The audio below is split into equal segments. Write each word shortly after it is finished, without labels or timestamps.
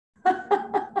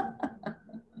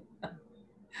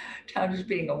Tom is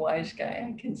being a wise guy.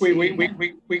 I can We, see we, we, him.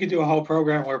 we, we could do a whole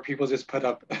program where people just put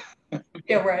up.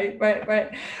 Yeah, right, right,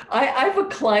 right. I have a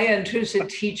client who's a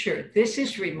teacher. This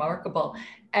is remarkable.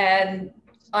 And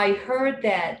I heard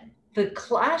that the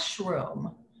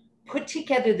classroom put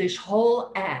together this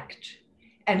whole act,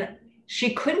 and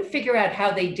she couldn't figure out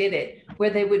how they did it, where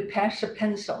they would pass a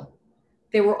pencil.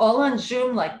 They were all on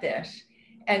Zoom like this.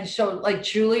 And so like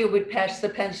Julia would pass the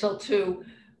pencil to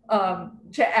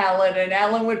Alan, and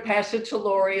Alan would pass it to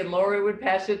Lori, and Lori would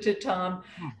pass it to Tom.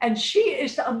 And she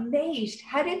is amazed.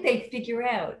 How did they figure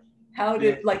out how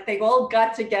Yeah. to, like, they all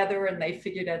got together and they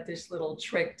figured out this little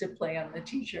trick to play on the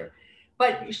teacher.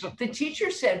 But the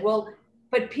teacher said, well,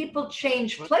 but people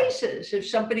change places if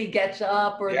somebody gets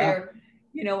up or Yeah. they're,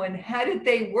 and how did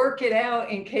they work it out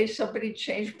in case somebody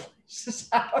changed places?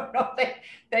 I don't know.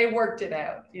 They worked it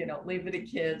out, leave it to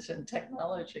kids and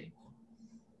technology.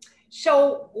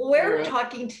 So we're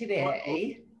talking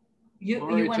today. You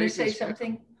want to say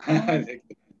something?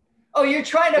 Oh, you're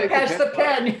trying to pass the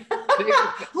pen.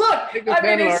 Look, I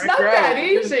mean, it's not that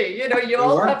easy. You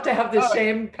all have to have the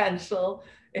same pencil.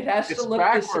 It has to look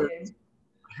the same.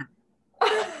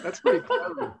 That's pretty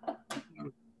clever.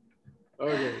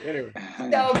 Okay, anyway.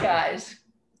 So guys,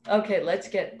 okay, let's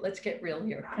get real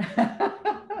here.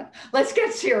 Let's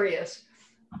get serious.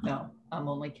 No, I'm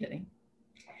only kidding.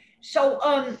 So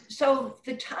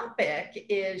the topic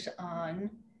is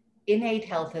on innate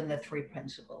health and the three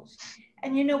principles.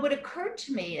 And what occurred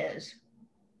to me is,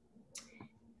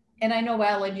 and I know,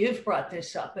 Alan, you've brought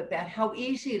this up about how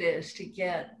easy it is to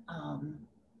get,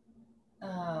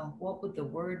 what would the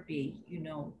word be?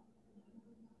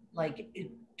 Like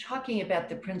talking about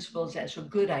the principles as a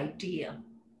good idea.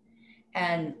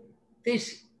 And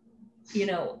this,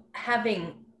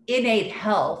 having innate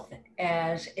health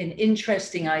as an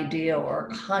interesting idea or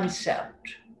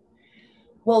concept.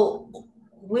 Well,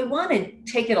 we want to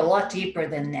take it a lot deeper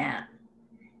than that.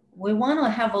 We want to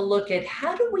have a look at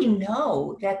how do we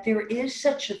know that there is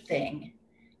such a thing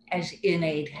as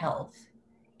innate health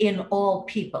in all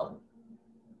people?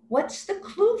 What's the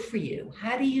clue for you?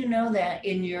 How do you know that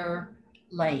in your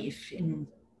life,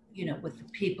 with the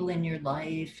people in your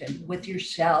life and with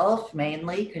yourself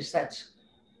mainly, because that's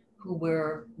who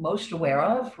we're most aware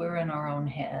of. We're in our own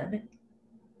head.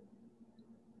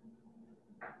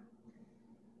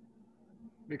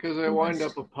 Because I wind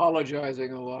up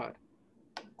apologizing a lot.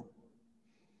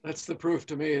 That's the proof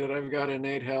to me that I've got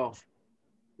innate health,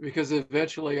 because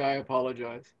eventually I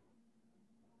apologize.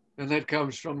 And that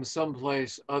comes from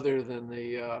someplace other than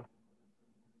the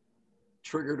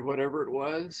triggered whatever it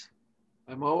was.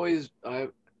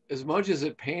 As much as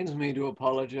it pains me to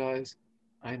apologize,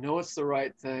 I know it's the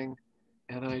right thing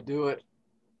and I do it,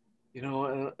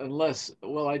 unless,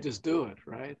 I just do it,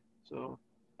 right? So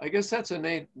I guess that's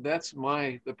innate,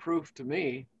 the proof to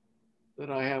me that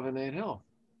I have innate health,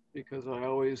 because I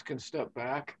always can step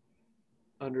back,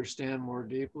 understand more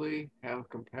deeply, have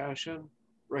compassion,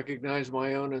 recognize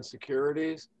my own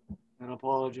insecurities, and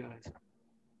apologize.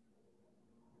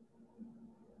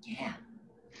 Yeah.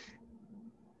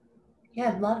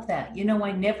 Yeah, I love that.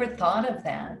 I never thought of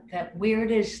that. That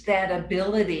weird is that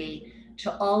ability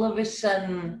to all of a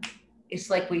sudden, it's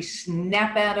like we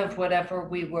snap out of whatever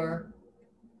we were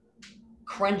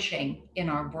crunching in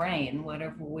our brain,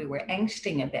 whatever we were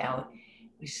angsting about.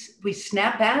 We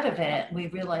snap out of it. We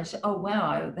realize, oh,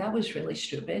 wow, that was really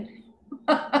stupid.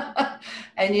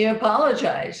 And you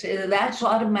apologize. That's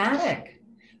automatic.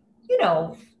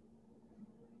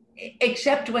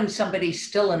 Except when somebody's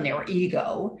still in their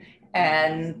ego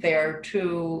and they're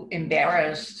too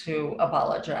embarrassed to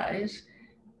apologize.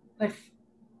 But,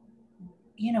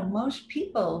 most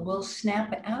people will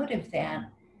snap out of that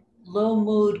low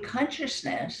mood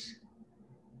consciousness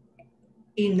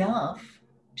enough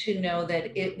to know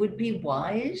that it would be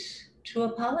wise to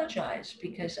apologize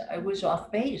because I was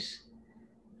off base.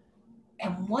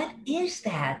 And what is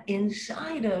that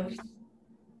inside of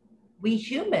we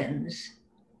humans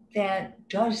that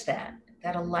does that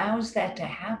allows that to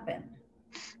happen?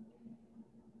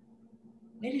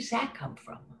 Where does that come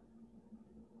from?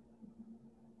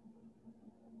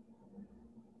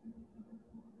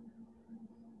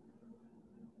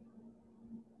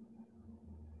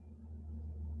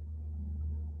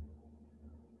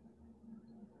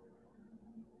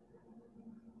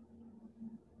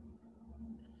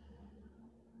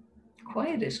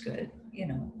 Quiet is good,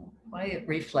 quiet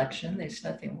reflection. There's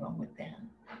nothing wrong with that.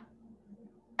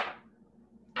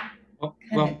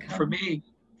 Well, for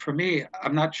me,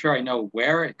 I'm not sure I know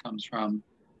where it comes from,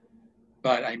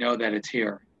 but I know that it's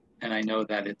here, and I know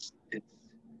that it's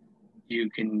you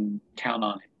can count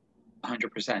on it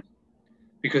 100%.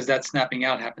 because that snapping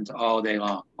out happens all day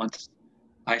long. Once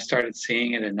I started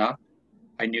seeing it enough,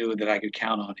 I knew that I could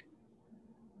count on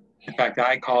it. In fact,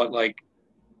 I call it like,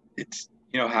 it's,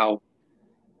 you know, how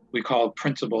we call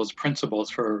principles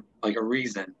for like a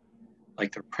reason,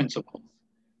 like they're principles.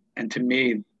 And to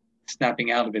me,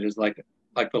 snapping out of it is like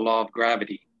the law of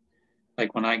gravity.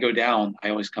 Like when I go down, I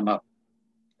always come up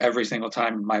every single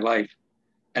time in my life.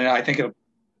 And I think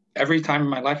every time in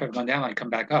my life I've gone down, I come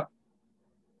back up.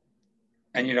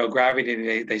 And, you know,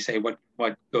 gravity, they say what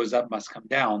goes up must come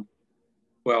down.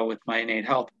 Well, with my innate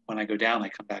health, when I go down, I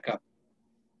come back up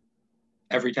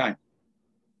every time.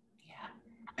 Yeah.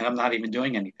 And I'm not even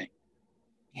doing anything.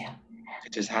 Yeah.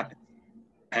 It just happens.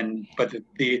 And, but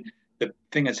the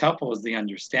thing that's helpful is the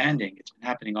understanding. It's been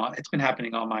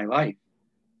happening all my life.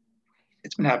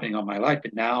 It's been happening all my life,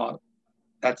 but now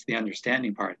that's the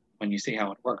understanding part when you see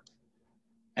how it works.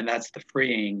 And that's the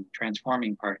freeing,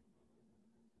 transforming part.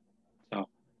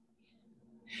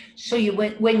 So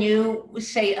when you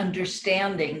say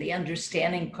understanding, the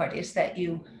understanding part is that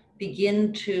you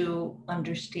begin to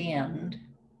understand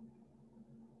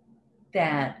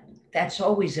that that's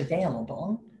always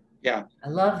available. Yeah. I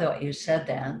love that you said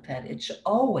that it's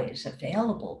always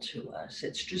available to us.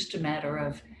 It's just a matter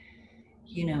of,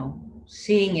 you know,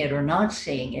 seeing it or not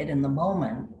seeing it in the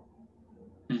moment.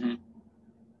 Mm-hmm.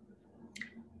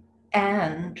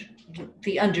 And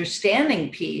the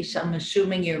understanding piece, I'm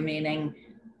assuming you're meaning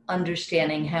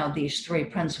understanding how these three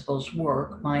principles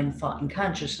work, mind, thought, and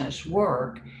consciousness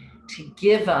work, to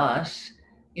give us,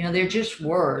 you know, they're just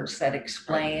words that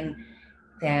explain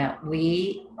that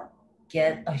we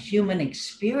get a human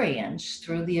experience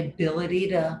through the ability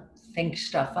to think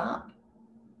stuff up.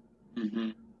 Mm-hmm.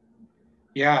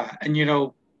 Yeah. And, you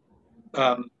know,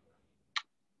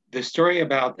 the story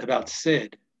about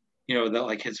Sid, you know, that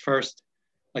like his first,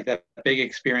 like that big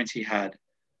experience he had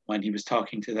when he was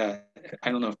talking to that,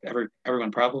 I don't know if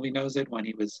everyone probably knows it, when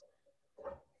he was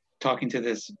talking to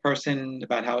this person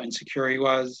about how insecure he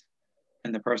was.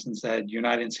 And the person said, "You're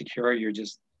not insecure,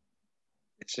 it's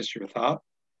just your thought."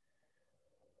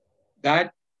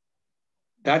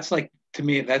 That's like, to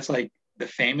me, that's like the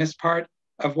famous part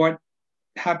of what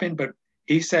happened. But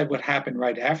he said what happened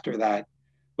right after that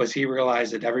was he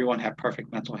realized that everyone had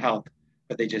perfect mental health,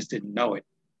 but they just didn't know it.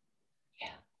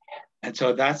 Yeah. And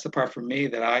so that's the part for me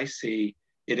that I see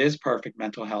it is perfect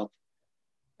mental health.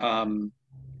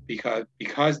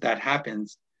 Because that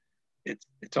happens,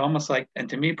 it's almost like, and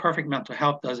to me, perfect mental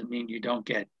health doesn't mean you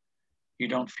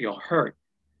don't feel hurt.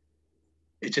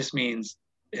 It just means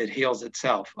it heals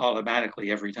itself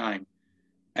automatically every time.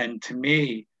 And to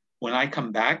me, when I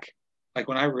come back, like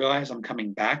when I realize I'm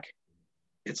coming back,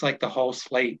 it's like the whole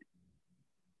slate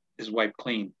is wiped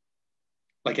clean.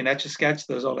 Like an Etch a Sketch,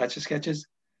 those old Etch a Sketches,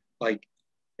 like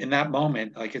in that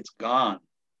moment, like it's gone.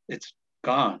 It's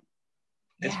gone.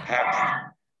 It's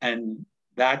past. And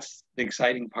that's the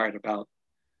exciting part about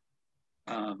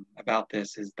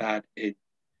this, is that it's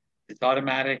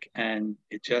automatic, and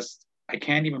I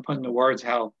can't even put into words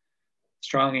how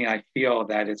strongly I feel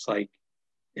that it's like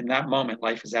in that moment,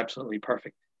 life is absolutely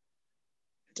perfect.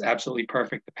 It's absolutely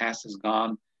perfect. The past is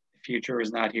gone. The future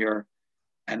is not here.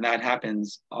 And that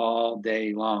happens all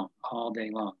day long, all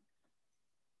day long.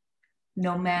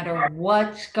 No matter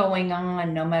what's going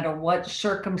on, no matter what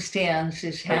circumstance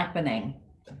is happening.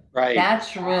 Right.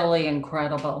 That's really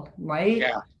incredible, right?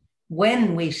 Yeah.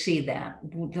 When we see that,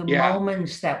 the Yeah.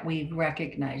 moments that we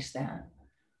recognize that.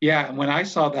 Yeah. And when I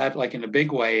saw that, like in a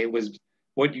big way, it was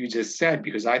what you just said,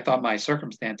 because I thought my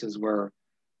circumstances were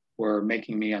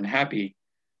making me unhappy.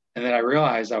 And then I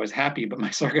realized I was happy, but my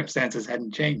circumstances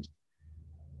hadn't changed.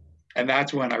 And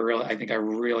that's when I think I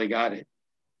really got it.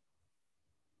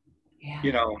 Yeah.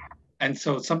 You know, and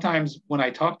so sometimes when I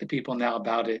talk to people now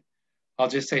about it, I'll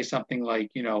just say something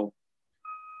like, you know,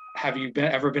 have you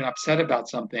ever been upset about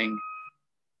something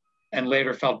and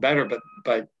later felt better,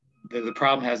 but the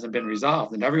problem hasn't been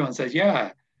resolved? And everyone says,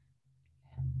 yeah,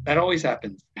 that always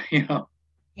happens, you know?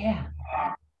 Yeah.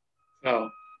 So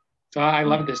I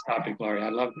love this topic, Laurie. I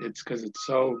love it because it's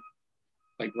so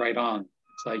like right on.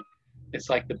 It's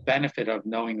like the benefit of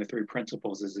knowing the three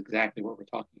principles is exactly what we're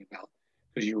talking about,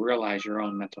 because you realize your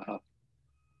own mental health.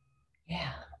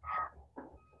 Yeah.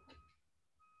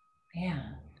 Yeah.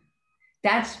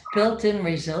 That's built-in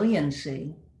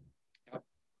resiliency. Yep.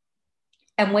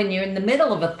 And when you're in the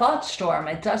middle of a thought storm,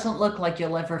 it doesn't look like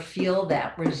you'll ever feel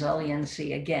that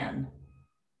resiliency again.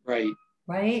 Right.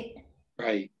 Right?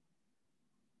 Right.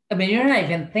 I mean, you're not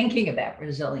even thinking about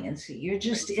resiliency. You're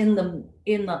just in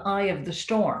the eye of the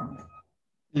storm.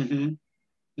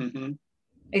 Mm-hmm. Mm-hmm.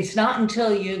 It's not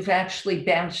until you've actually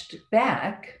bounced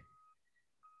back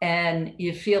and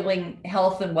you're feeling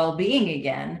health and well-being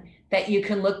again, that you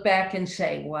can look back and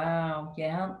say, wow,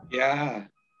 yeah. Yeah.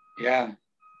 Yeah.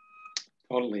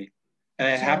 Totally.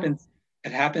 And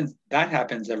So, that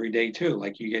happens every day too.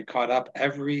 Like you get caught up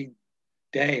every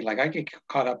day. Like I get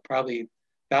caught up probably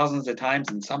thousands of times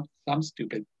in some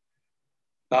stupid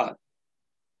thought,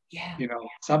 yeah,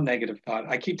 some negative thought.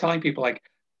 I keep telling people like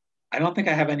I don't think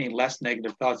I have any less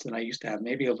negative thoughts than I used to have,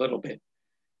 maybe a little bit,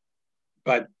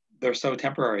 but they're so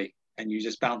temporary and you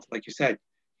just bounce, like you said,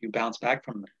 you bounce back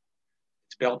from them.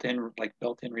 It's built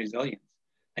in resilience.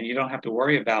 And you don't have to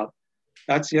worry about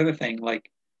that's the other thing.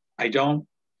 Like I don't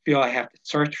feel I have to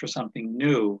search for something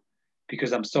new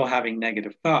because I'm still having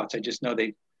negative thoughts. I just know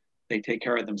they take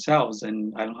care of themselves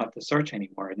and I don't have to search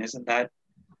anymore. And isn't that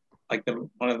like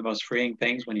one of the most freeing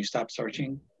things when you stop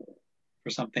searching for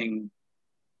something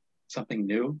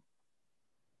new?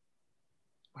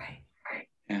 right.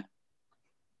 Yeah.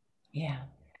 Yeah.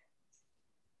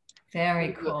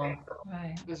 Very cool.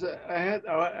 Right.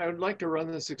 I would like to run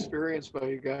this experience by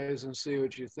you guys and see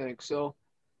what you think. So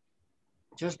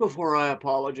just before I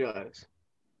apologize,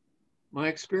 my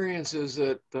experience is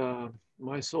that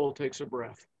my soul takes a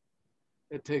breath.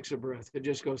 It takes a breath. It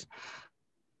just goes,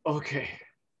 okay.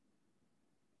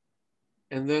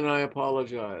 And then I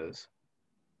apologize.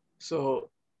 So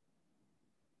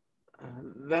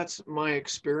that's my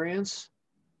experience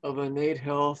of innate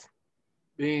health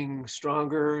being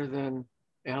stronger than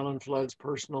Alan Flood's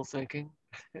personal thinking.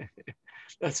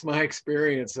 That's my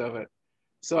experience of it.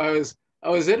 So I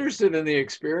was interested in the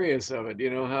experience of it,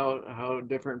 how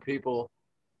different people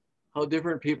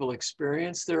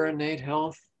experience their innate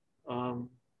health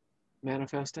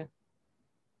manifesting.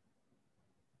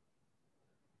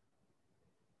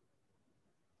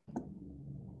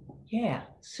 Yeah.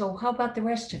 So, how about the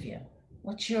rest of you?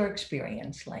 What's your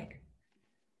experience like?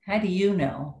 How do you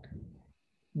know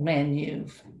when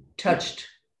you've touched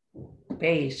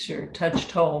base or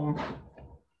touched home?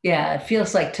 Yeah, it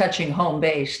feels like touching home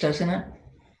base, doesn't it?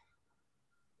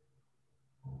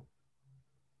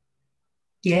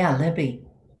 Yeah, Libby.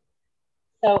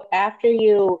 So after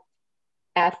you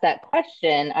asked that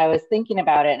question, I was thinking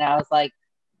about it and I was like,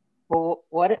 well,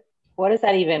 what does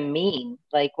that even mean?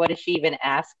 Like, what is she even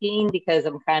asking? Because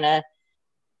I'm kind of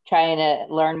trying to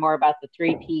learn more about the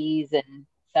three P's. And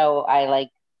so I like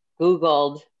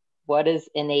Googled what does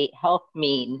innate health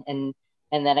mean? And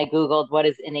then I Googled what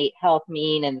does innate health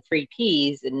mean and the three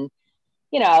P's. And,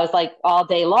 I was like all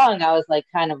day long, I was like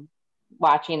kind of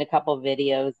watching a couple of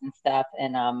videos and stuff.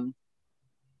 And,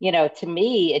 to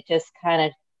me, it just kind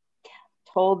of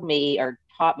told me or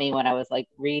taught me when I was like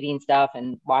reading stuff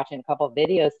and watching a couple of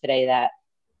videos today that,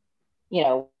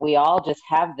 we all just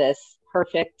have this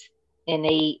perfect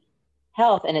innate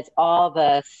health and it's all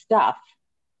the stuff,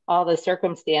 all the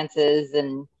circumstances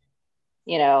and,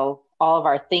 all of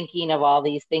our thinking of all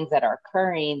these things that are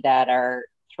occurring that are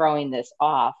throwing this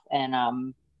off.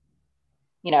 And,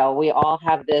 we all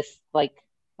have this, like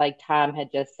Tom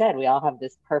had just said, we all have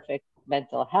this perfect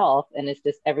mental health and it's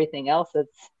just everything else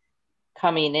that's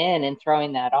coming in and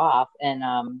throwing that off. And,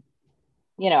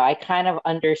 I kind of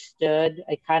understood,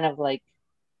 I kind of like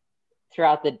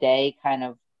throughout the day kind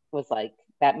of was like,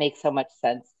 that makes so much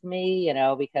sense to me,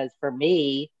 because for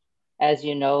me, as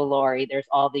you know, Lori, there's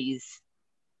all these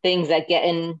things that get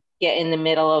in the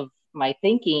middle of my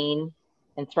thinking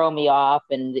and throw me off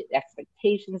and the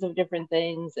expectations of different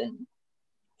things. And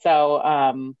so,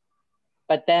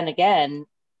 but then again,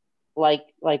 like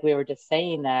we were just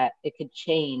saying that it could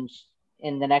change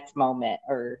in the next moment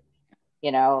or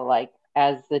like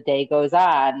as the day goes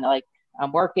on, like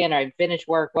I'm working or I finish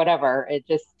work, whatever, it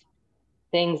just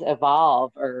things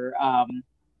evolve or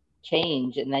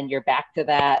change and then you're back to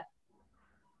that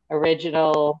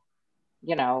original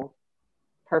you know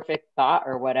perfect thought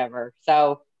or whatever.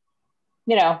 So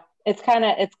it's kind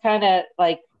of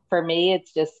like for me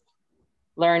it's just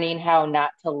learning how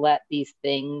not to let these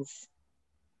things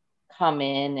come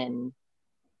in and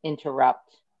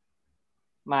interrupt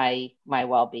my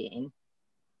well-being,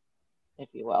 if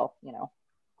you will,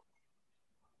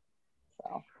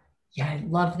 so Yeah, I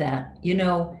love that.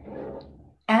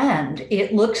 And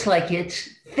it looks like it's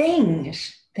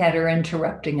things that are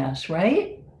interrupting us,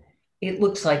 right? It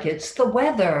looks like it's the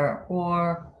weather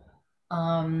or,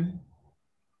 um,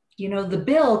 the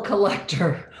bill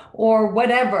collector or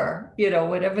whatever,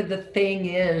 whatever the thing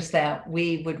is that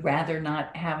we would rather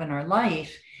not have in our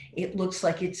life. It looks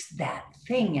like it's that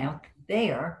thing out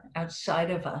there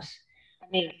outside of us. I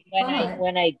mean, But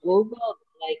when I Googled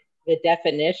like the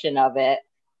definition of it,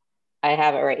 I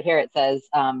have it right here. It says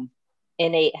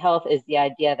innate health is the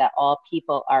idea that all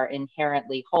people are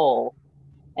inherently whole,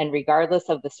 And regardless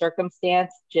of the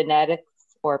circumstance, genetics,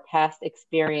 or past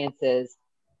experiences,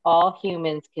 all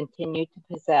humans continue to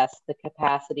possess the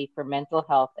capacity for mental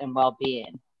health and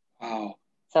well-being. Wow.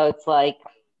 So it's like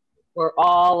we're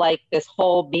all like this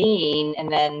whole being,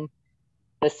 and then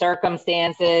the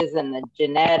circumstances and the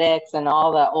genetics and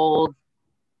all the old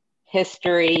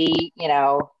history, you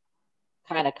know,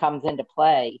 kind of comes into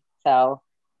play. So,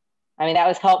 I mean, that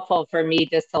was helpful for me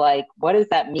just to like, what does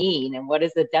that mean? And what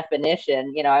is the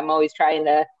definition? You know, I'm always trying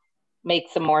to make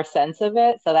some more sense of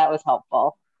it. So that was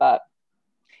helpful. But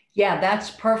yeah,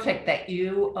 that's perfect that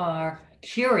you are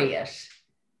curious.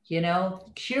 You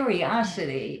know,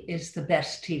 curiosity is the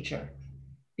best teacher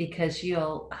because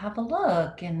you'll have a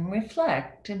look and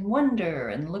reflect and wonder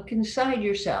and look inside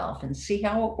yourself and see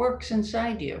how it works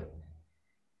inside you.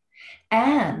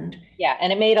 And yeah,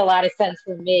 and it made a lot of sense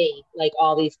for me, like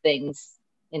all these things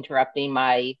interrupting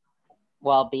my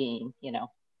well-being, you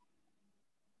know.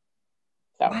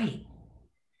 So. right.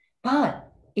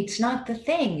 But it's not the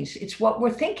things, it's what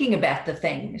we're thinking about the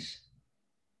things.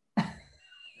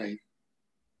 Right.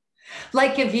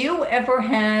 Like, have you ever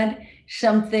had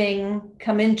something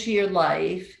come into your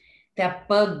life that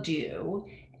bugged you?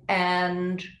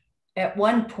 And at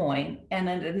one point, and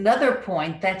at another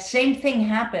point, that same thing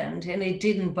happened and it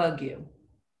didn't bug you.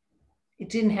 It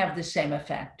didn't have the same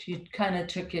effect. You kind of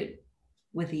took it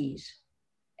with ease.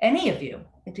 Any of you?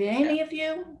 Did any of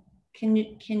you? Can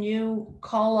you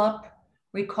recall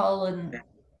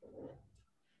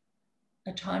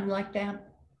a time like that?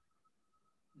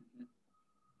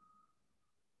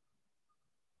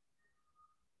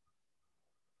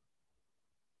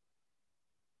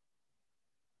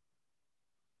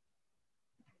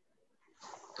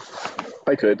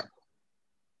 I could.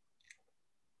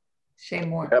 Say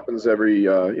more. It happens every,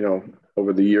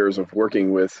 over the years of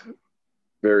working with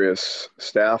various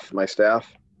staff, my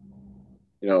staff,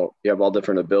 you have all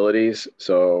different abilities.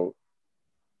 So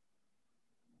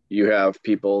you have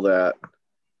people that,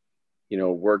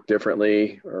 work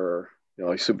differently, or,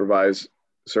 supervise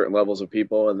certain levels of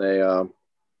people, and they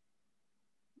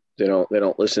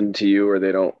don't listen to you, or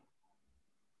they don't,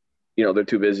 they're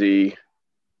too busy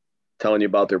telling you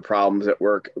about their problems at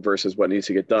work versus what needs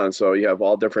to get done. So you have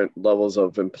all different levels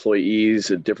of employees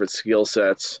and different skill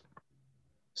sets.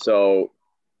 So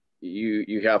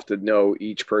you have to know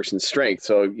each person's strength.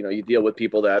 So, you deal with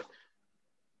people that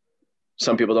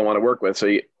some people don't want to work with.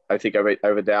 So I think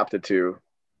I've adapted to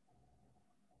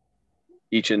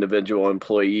each individual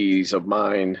employees of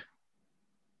mine,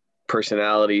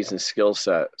 personalities and skill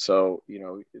set. So,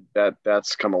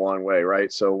 that's come a long way,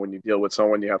 right? So when you deal with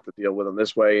someone, you have to deal with them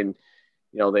this way. And,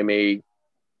 they may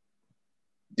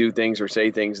do things or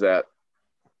say things that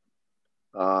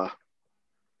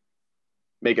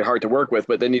make it hard to work with,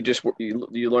 but then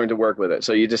you learn to work with it.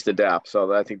 So you just adapt.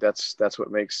 So I think that's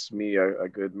what makes me a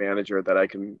good manager, that I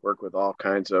can work with all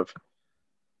kinds of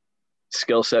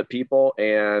skill set people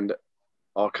and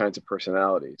all kinds of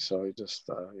personalities. So you just,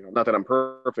 not that I'm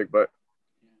perfect, but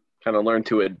kind of learn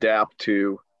to adapt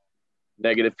to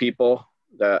negative people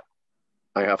that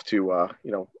I have to,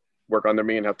 work under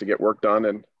me and have to get work done.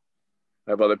 And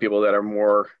I have other people that are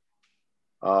more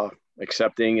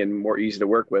accepting and more easy to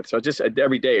work with. So just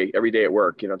every day at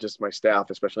work, just my staff,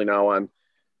 especially now on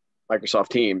Microsoft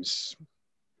Teams,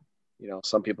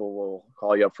 some people will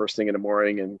call you up first thing in the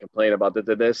morning and complain about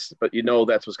this, but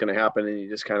that's what's going to happen. And you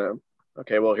just kind of,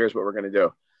 okay, well, here's what we're going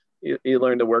to do. You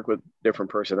learn to work with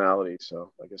different personalities.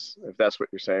 So I guess if that's what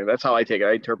you're saying, that's how I take it.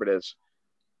 I interpret it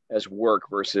as work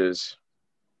versus,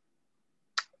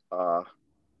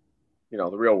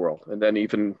 the real world. And then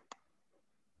even,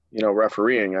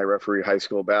 refereeing, I referee high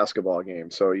school basketball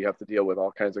games. So you have to deal with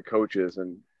all kinds of coaches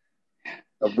and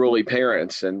unruly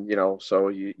parents. And, so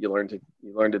you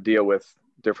learn to deal with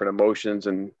different emotions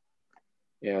and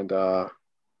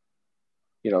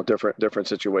different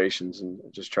situations, and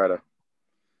just try to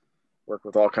work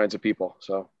with all kinds of people.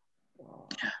 So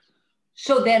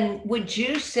then would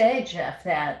you say, Jeff,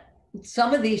 that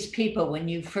some of these people, when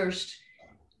you first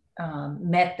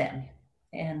met them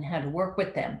and had to work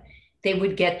with them, they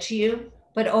would get to you,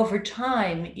 but over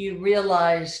time you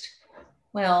realized,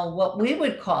 well, what we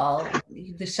would call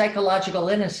the psychological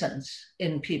innocence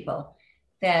in people,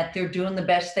 that they're doing the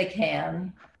best they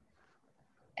can,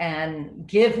 and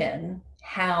given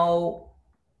how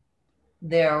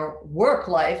their work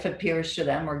life appears to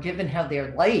them, or given how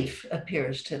their life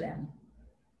appears to them,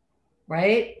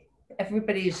 right?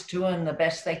 Everybody's doing the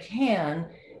best they can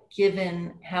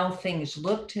given how things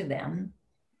look to them,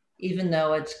 even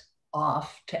though it's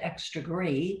off to X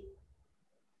degree.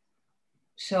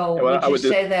 So would you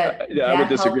say that I would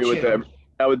disagree with you? them.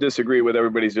 I would disagree with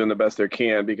everybody's doing the best they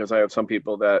can, because I have some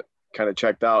people that kind of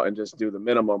checked out and just do the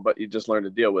minimum, but you just learn to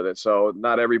deal with it. So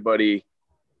not everybody,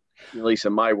 at least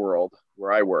in my world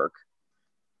where I work,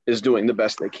 is doing the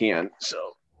best they can.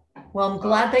 So, well, I'm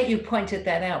glad that you pointed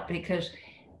that out, because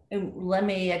let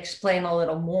me explain a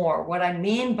little more what I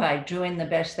mean by doing the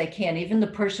best they can. Even the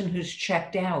person who's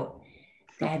checked out,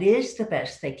 that is the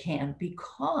best they can,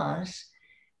 because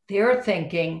they're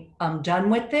thinking, I'm done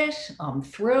with this, I'm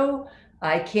through,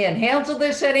 I can't handle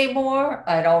this anymore,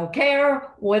 I don't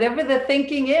care, whatever the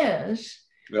thinking is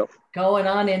yep. going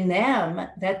on in them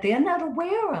that they're not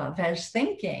aware of as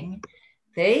thinking.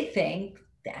 They think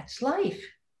that's life.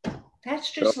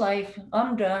 That's just life.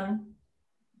 I'm done.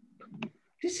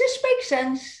 Does this make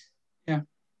sense? Yeah.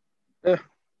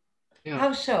 Yeah.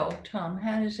 How so, Tom?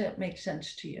 How does that make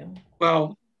sense to you?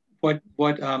 Well, what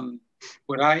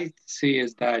I see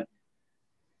is that,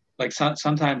 like,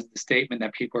 sometimes the statement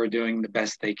that people are doing the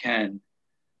best they can,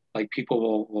 like,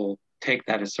 people will take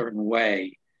that a certain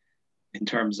way in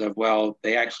terms of, well,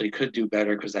 they actually could do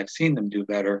better because I've seen them do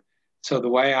better. So the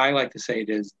way I like to say it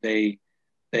is they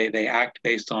act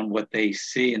based on what they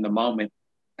see in the moment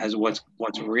as what's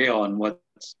real and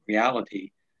what's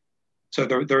reality. So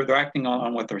they're acting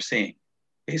on what they're seeing,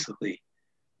 basically,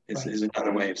 is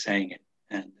another way of saying it.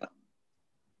 And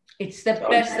it's the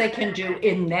best they can do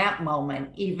in that moment,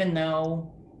 even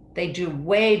though they do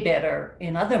way better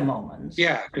in other moments.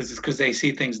 Yeah, because they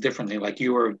see things differently. Like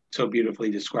you were so beautifully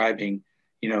describing,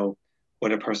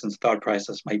 what a person's thought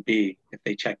process might be if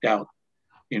they checked out,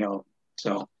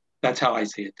 So that's how I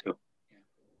see it too.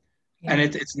 Yeah. And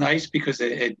it's nice because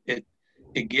it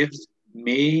gives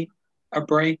me a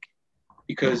break,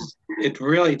 because it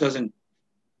really doesn't,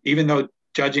 even though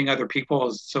judging other people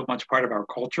is so much part of our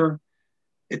culture,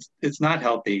 it's not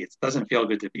healthy. It doesn't feel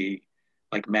good to be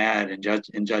like mad and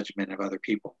in judgment of other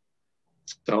people.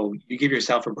 So you give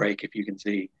yourself a break if you can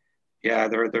see, yeah,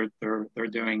 they're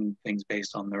doing things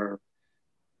based on their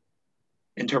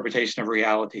interpretation of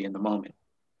reality in the moment,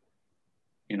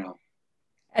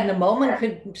 And the moment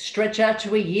could stretch out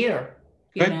to a year,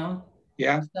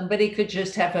 Yeah. Somebody could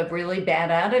just have a really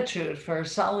bad attitude for a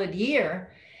solid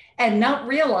year and not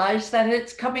realize that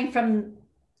it's coming from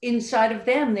inside of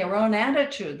them, their own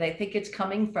attitude. They think it's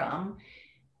coming from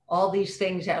all these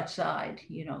things outside,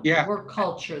 Yeah. The work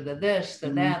culture, the this, the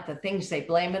that, the things they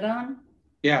blame it on.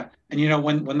 Yeah. And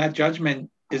when that judgment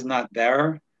is not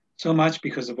there so much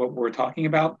because of what we're talking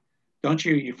about, don't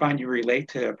you find you relate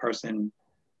to a person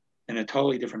in a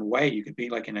totally different way? You could be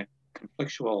like in a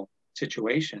conflictual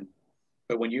situation,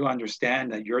 but when you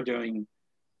understand that you're doing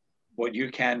what you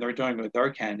can, they're doing what they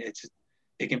can,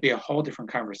 it can be a whole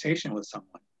different conversation with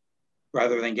someone,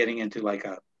 rather than getting into like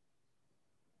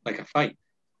a fight,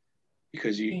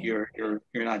 because you're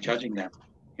not judging them.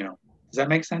 Does that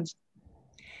make sense?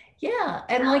 Yeah,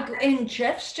 and like in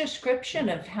Jeff's description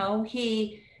of how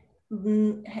he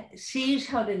sees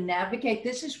how to navigate,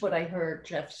 this is what I heard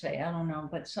Jeff say. I don't know,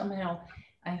 but somehow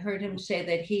I heard him say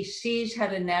that he sees how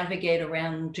to navigate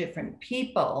around different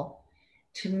people.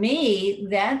 To me,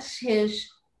 that's his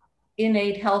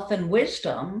innate health and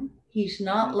wisdom. He's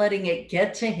not letting it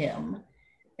get to him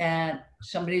that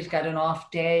somebody's got an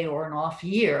off day or an off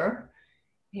year.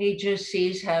 He just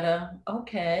sees how to,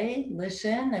 okay,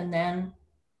 listen, and then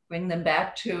bring them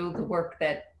back to the work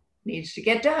that needs to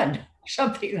get done,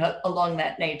 something along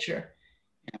that nature.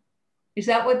 Is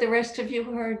that what the rest of you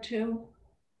heard too?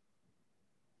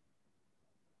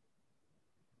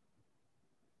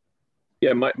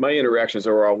 Yeah, my interactions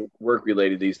are all work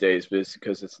related these days,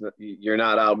 because you're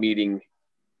not out meeting,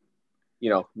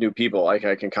 new people. Like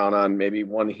I can count on maybe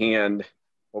one hand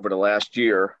over the last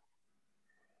year,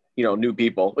 new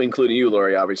people, including you,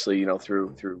 Lori, obviously,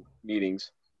 through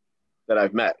meetings that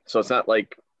I've met. So it's not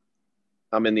like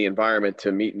I'm in the environment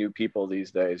to meet new people these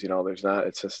days. There's not,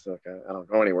 it's just like, I don't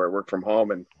go anywhere. I work from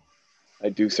home and I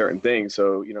do certain things.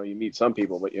 So, you meet some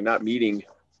people, but you're not meeting,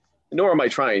 nor am I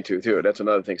trying to too. That's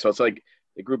another thing. So it's like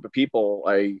the group of people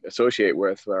I associate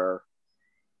with are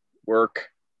work,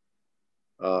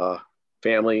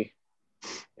 family,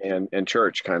 and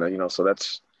church kind of, so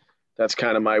that's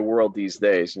kind of my world these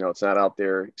days. It's not out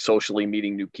there socially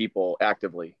meeting new people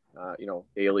actively,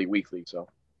 daily, weekly. So.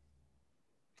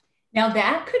 Now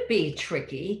that could be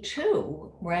tricky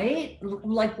too, right?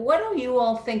 Like, what do you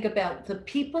all think about the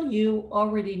people you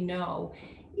already know?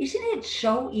 Isn't it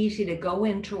so easy to go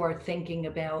into our thinking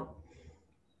about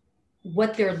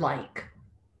what they're like,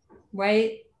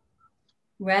 right?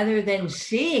 Rather than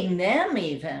seeing them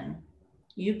even.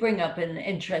 You bring up an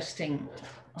interesting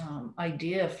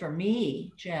idea for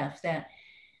me, Jeff, that,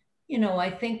 I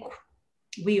think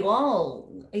we all,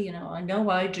 I know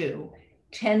I do,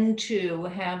 tend to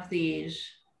have these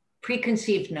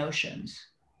preconceived notions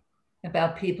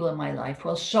about people in my life.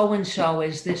 Well, so and so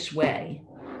is this way,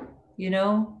 you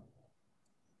know?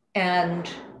 And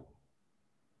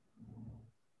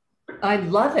I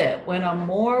love it when I'm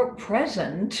more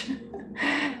present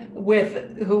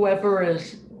with whoever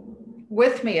is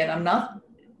with me, and I'm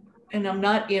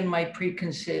not in my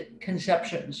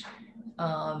preconceptions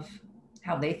of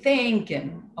how they think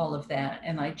and all of that.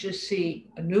 And I just see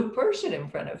a new person in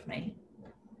front of me.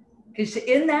 Because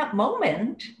in that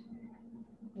moment,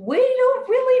 we don't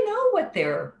really know what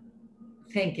they're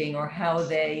thinking or how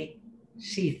they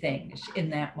see things in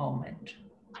that moment.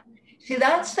 See,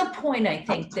 that's the point, I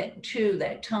think, that too,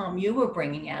 that Tom, you were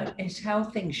bringing out, is how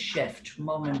things shift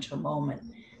moment to moment,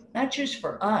 not just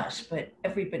for us, but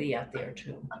everybody out there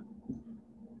too.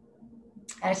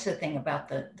 That's the thing about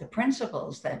the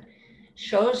principles, that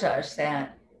shows us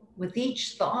that with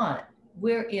each thought,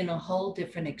 we're in a whole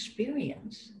different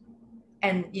experience.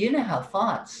 And you know how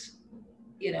thoughts,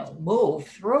 move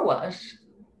through us,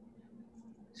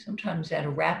 sometimes at a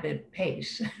rapid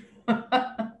pace.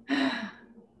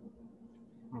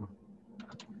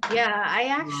 Yeah, I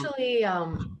actually,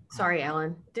 sorry,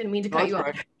 Alan, didn't mean to cut you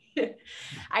off. Right.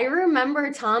 I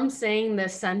remember Tom saying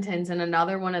this sentence in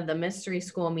another one of the mystery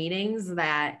school meetings,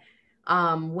 that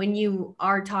when you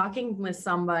are talking with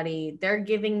somebody, they're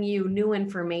giving you new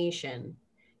information.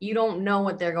 You don't know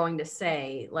what they're going to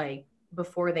say, like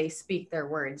before they speak their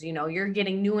words. You're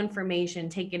getting new information,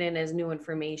 take it in as new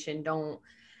information. Don't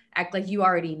act like you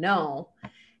already know.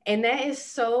 And that is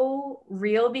so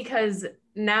real, because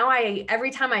now every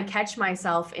time I catch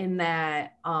myself in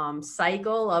that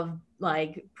cycle of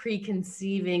like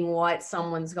preconceiving what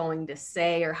someone's going to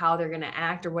say or how they're going to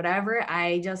act or whatever,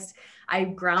 I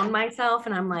ground myself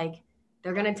and I'm like,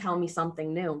 they're going to tell me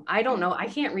something new. I don't know. I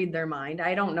can't read their mind.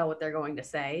 I don't know what they're going to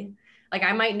say. Like,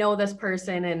 I might know this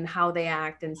person and how they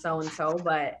act and so,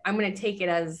 but I'm going to take it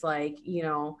as like,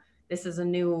 this is a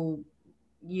new,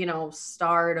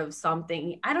 start of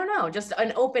something. I don't know, just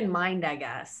an open mind, I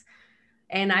guess.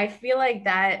 And I feel like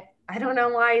that, I don't know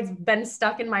why it's been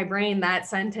stuck in my brain, that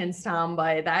sentence, Tom,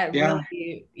 but that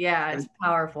really, it's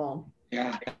powerful.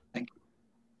 Yeah. Thank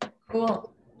you.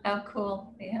 Cool. How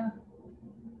cool. Yeah.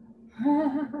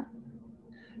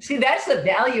 See, that's the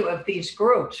value of these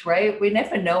groups, right? We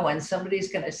never know when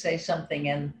somebody's going to say something,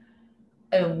 and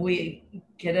we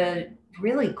get a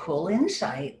really cool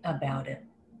insight about it.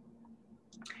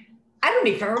 I don't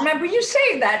even remember you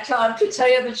saying that, Tom, to tell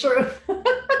you the truth.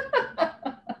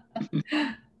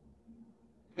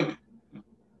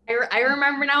 I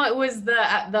remember now, it was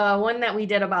the one that we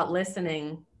did about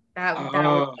listening. That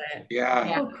was it.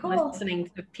 Yeah. Oh, cool. Listening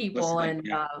to people.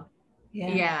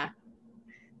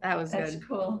 That was That's good. That's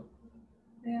cool.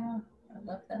 Yeah, I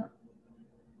love that.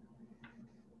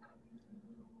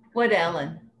 What,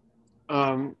 Alan?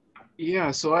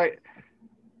 So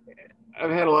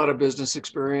I've had a lot of business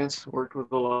experience, worked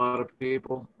with a lot of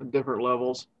people at different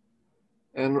levels.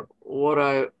 And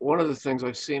one of the things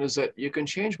I've seen is that you can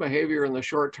change behavior in the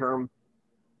short term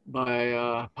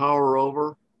by power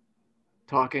over,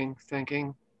 talking,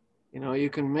 thinking. You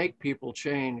can make people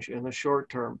change in the short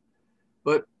term.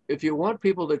 But if you want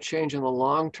people to change in the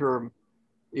long term,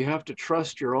 you have to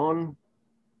trust your own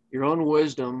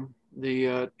wisdom,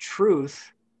 the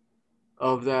truth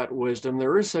of that wisdom.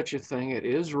 There is such a thing. It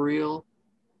is real.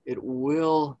 It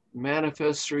will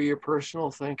manifest through your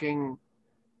personal thinking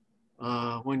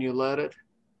when you let it,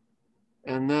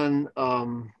 and then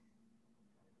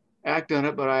act on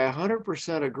it. But I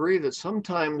 100% agree that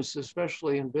sometimes,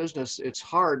 especially in business, it's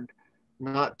hard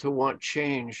not to want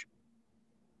change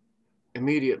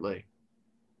immediately.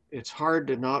 It's hard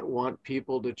to not want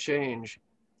people to change.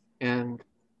 And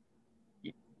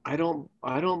I don't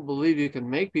believe you can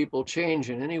make people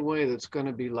change in any way that's going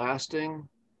to be lasting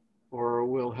or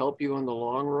will help you in the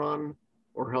long run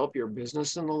or help your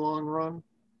business in the long run.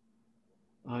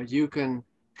 You can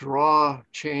draw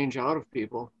change out of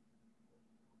people.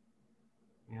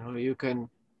 You can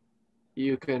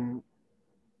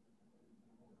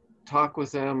talk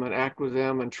with them and act with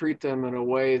them and treat them in a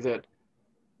way that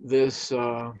this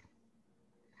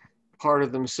part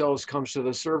of themselves comes to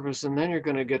the surface, and then you're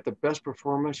going to get the best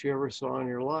performance you ever saw in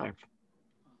your life.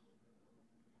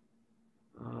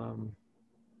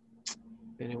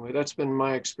 Anyway, that's been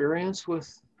my experience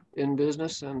in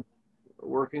business and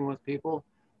working with people.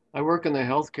 I work in the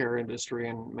healthcare industry,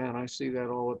 and man, I see that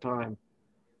all the time.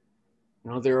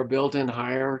 There are built-in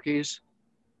hierarchies,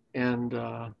 and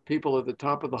people at the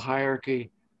top of the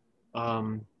hierarchy,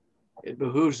 it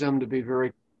behooves them to be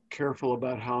very careful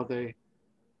about how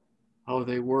how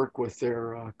they work with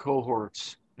their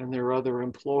cohorts and their other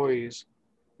employees,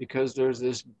 because there's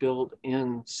this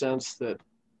built-in sense that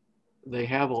they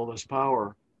have all this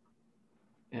power.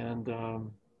 And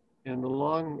in the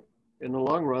long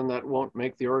run, that won't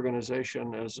make the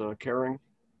organization as caring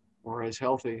or as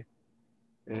healthy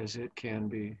as it can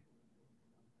be.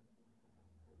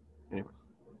 Anyway.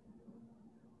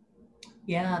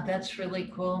 Yeah, that's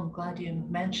really cool. I'm glad you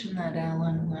mentioned that,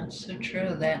 Alan. That's so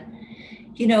true that,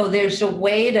 you know, there's a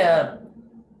way to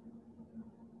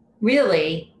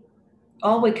really,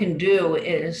 all we can do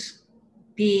is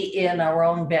be in our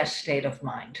own best state of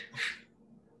mind.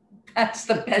 That's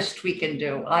the best we can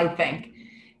do, I think,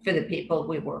 for the people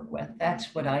we work with.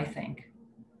 That's what I think.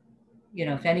 You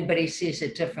know, if anybody sees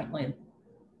it differently,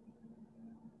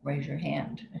 raise your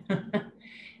hand.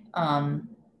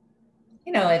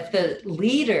 You know, if the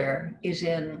leader is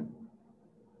in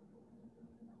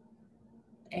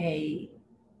a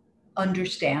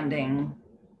understanding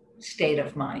state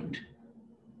of mind,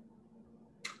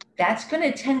 that's going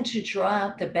to tend to draw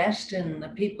out the best in the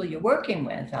people you're working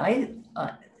with.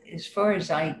 As far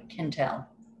as I can tell,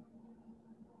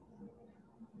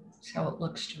 that's how it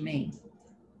looks to me.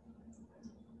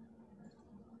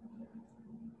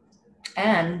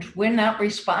 And we're not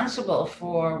responsible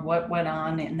for what went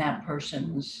on in that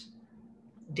person's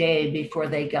day before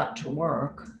they got to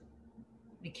work.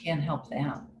 We can't help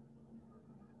that.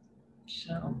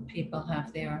 So people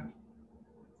have their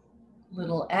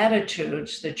little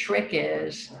attitudes. The trick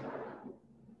is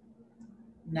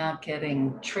not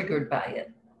getting triggered by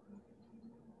it,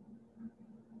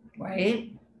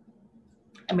 right?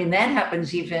 I mean, that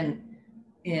happens even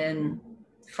in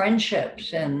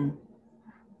friendships and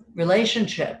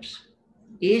relationships.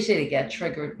 Easy to get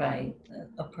triggered by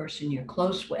a person you're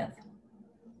close with.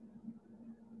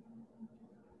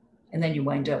 And then you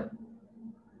wind up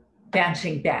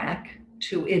bouncing back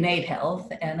to innate health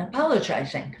and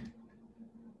apologizing.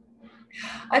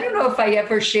 I don't know if I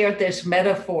ever shared this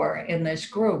metaphor in this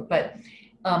group, but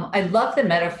I love the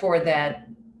metaphor that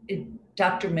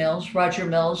Roger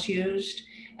Mills used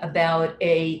about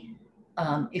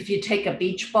if you take a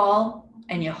beach ball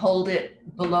and you hold it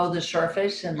below the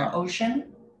surface in the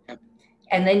ocean,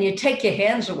 and then you take your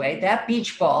hands away, that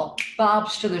beach ball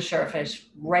bobs to the surface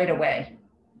right away,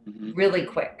 really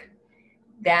quick.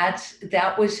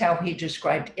 That was how he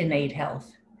described innate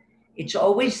health. It's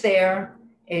always there.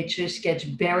 It just gets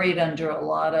buried under a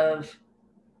lot of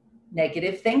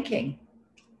negative thinking.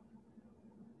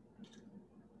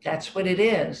 That's what it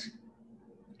is.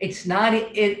 It's not,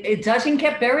 it doesn't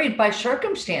get buried by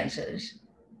circumstances.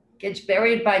 It gets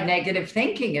buried by negative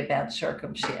thinking about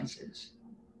circumstances.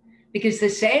 Because the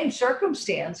same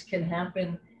circumstance can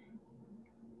happen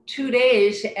 2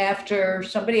 days after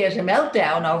somebody has a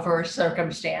meltdown over a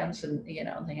circumstance, and you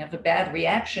know they have a bad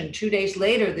reaction. 2 days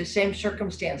later, the same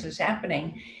circumstance is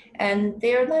happening, and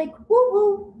they're like,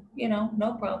 woo-hoo, you know,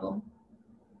 no problem.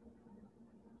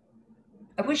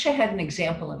 I wish I had an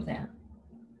example of that.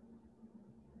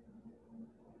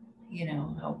 You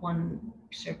know, how one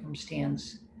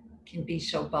circumstance can be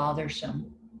so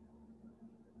bothersome.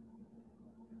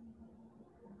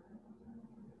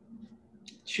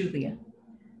 Julia.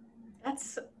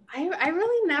 I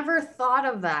really never thought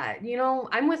of that. You know,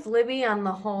 I'm with Libby on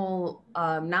the whole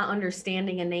not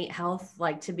understanding innate health,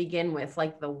 like to begin with,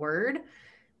 like the word,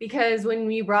 because when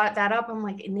you brought that up, I'm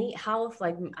like, innate health,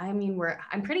 like, I mean,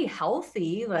 I'm pretty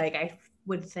healthy, like I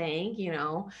would think, you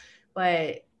know,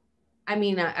 but I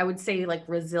mean, I would say like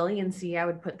resiliency, I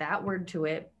would put that word to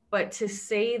it, but to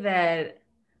say that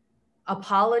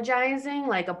apologizing,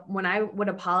 like when I would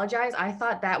apologize, I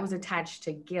thought that was attached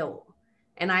to guilt.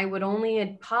 And I would only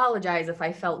apologize if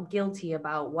I felt guilty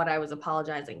about what I was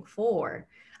apologizing for.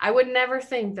 I would never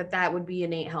think that that would be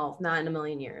innate health, not in a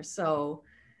million years. So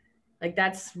like,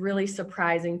 that's really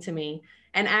surprising to me.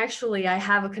 And actually, I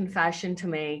have a confession to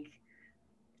make.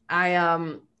 I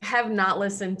have not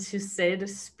listened to Sid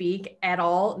speak at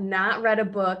all, not read a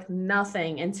book,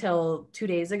 nothing until 2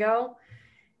 days ago.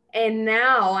 And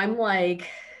now I'm like,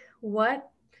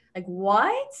 what? Like,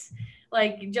 what?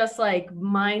 Like, just like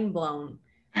mind blown.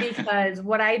 Because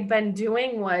what I'd been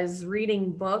doing was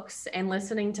reading books and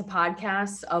listening to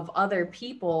podcasts of other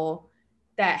people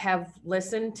that have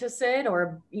listened to Sid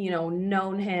or, you know,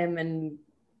 known him and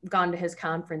gone to his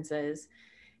conferences.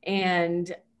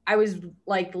 And I was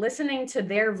like listening to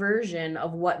their version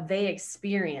of what they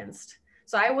experienced.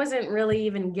 So I wasn't really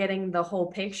even getting the whole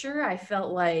picture. I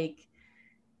felt like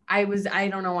I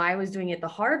don't know, I was doing it the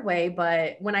hard way,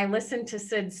 but when I listened to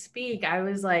Sid speak, I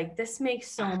was like, this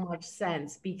makes so much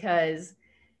sense, because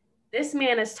this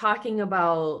man is talking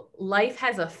about life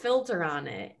has a filter on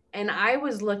it. and I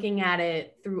was looking at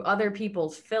it through other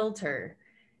people's filter,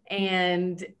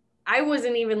 and I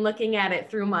wasn't even looking at it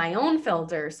through my own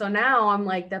filter. So now I'm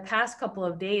like, the past couple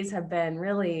of days have been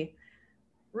really,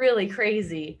 really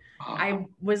crazy. I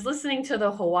was listening to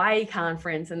the Hawaii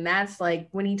conference, and that's like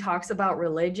when he talks about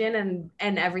religion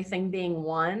and everything being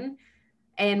one.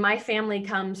 And my family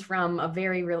comes from a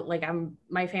very real, like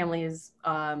my family is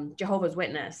Jehovah's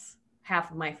Witness.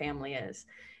 Half of my family is.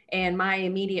 And my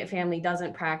immediate family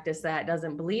doesn't practice that,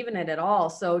 doesn't believe in it at all.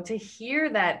 So to hear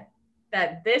that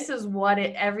this is what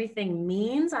everything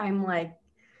means, I'm like,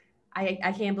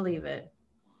 I can't believe it,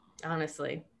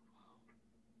 honestly.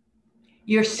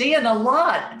 You're seeing a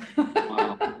lot.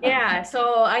 Yeah.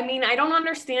 So, I mean, I don't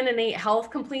understand innate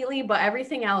health completely, but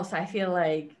everything else, I feel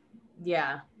like,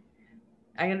 yeah,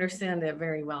 I understand it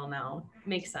very well now.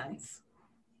 Makes sense.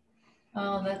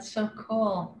 Oh, that's so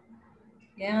cool.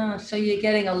 Yeah. So you're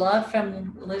getting a lot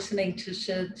from listening to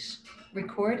Sid's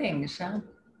recordings, huh?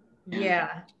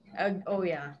 Yeah. Oh,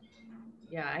 yeah.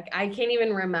 Yeah. I can't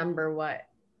even remember what,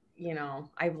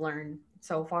 I've learned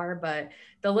so far, but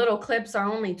the little clips are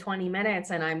only 20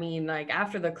 minutes. And I mean, like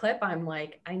after the clip, I'm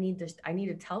like, I need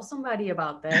to tell somebody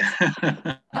about this.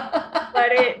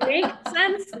 But it makes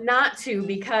sense not to,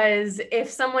 because if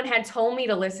someone had told me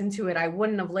to listen to it, I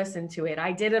wouldn't have listened to it.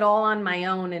 I did it all on my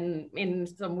own in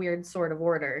some weird sort of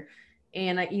order.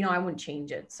 And I wouldn't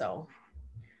change it. So,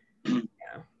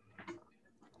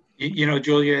 yeah.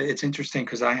 Julia, it's interesting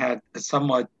because I had a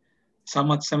somewhat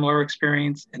similar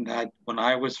experience in that when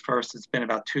I was first, it's been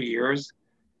about 2 years,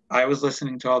 I was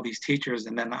listening to all these teachers,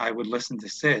 and then I would listen to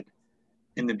Sid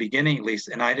in the beginning at least,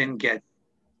 and I didn't get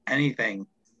anything.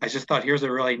 I just thought, here's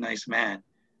a really nice man,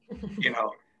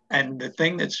 And the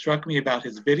thing that struck me about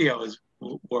his videos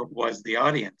was the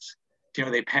audience.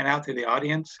 They pan out to the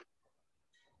audience,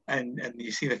 and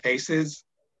you see the faces,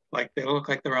 like they look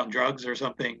like they're on drugs or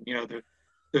something.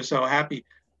 They're so happy.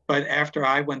 But after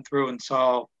I went through and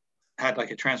had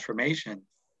like a transformation,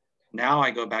 now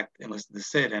I go back and listen to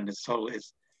Sid, and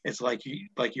it's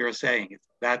like you're saying,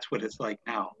 that's what it's like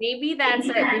now. Maybe that's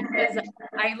it, because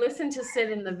I listened to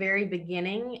Sid in the very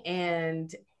beginning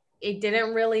and it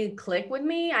didn't really click with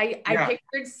me. I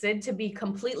pictured Sid to be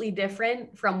completely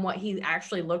different from what he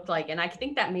actually looked like. And I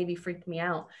think that maybe freaked me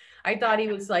out. I thought he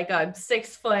was like a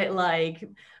 6 foot, like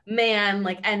man,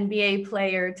 like NBA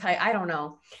player type. I don't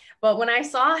know. But when I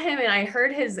saw him and I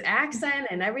heard his accent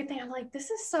and everything, I'm like,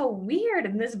 this is so weird.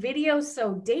 And this video is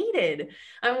so dated.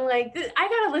 I'm like, I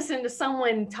got to listen to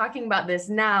someone talking about this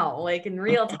now, like in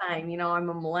real time. I'm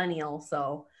a millennial.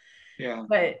 So, yeah.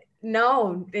 But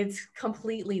no, it's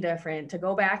completely different. To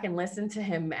go back and listen to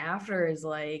him after is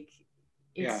like,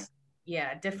 it's,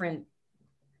 different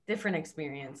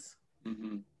experience.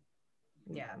 Mm-hmm.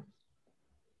 Yeah.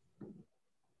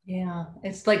 Yeah.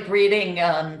 It's like reading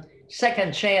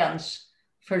Second Chance.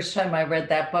 First time I read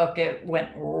that book, it went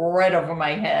right over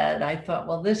my head. I thought,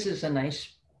 well, this is a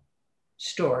nice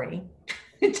story.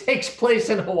 It takes place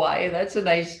in Hawaii. That's a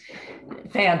nice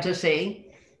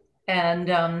fantasy. And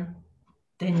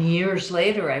then years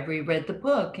later, I reread the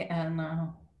book and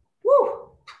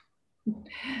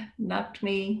knocked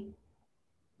me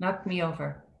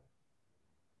over.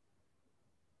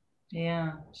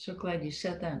 Yeah, so glad you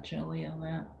said that, Julie, on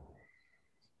that.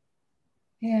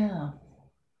 Yeah.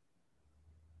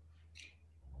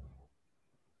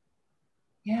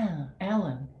 Yeah,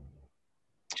 Alan,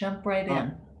 jump right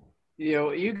in.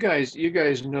 You guys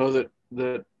know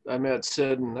that I met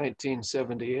Sid in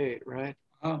 1978, right?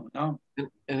 Oh, no.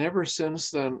 And ever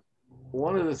since then,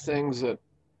 one of the things that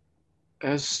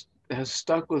has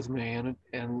stuck with me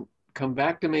and come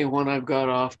back to me when I've got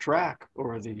off track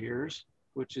over the years,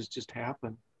 which has just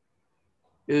happened,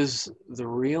 is the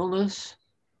realness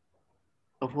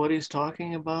of what he's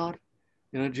talking about.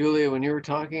 Julia, when you were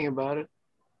talking about it,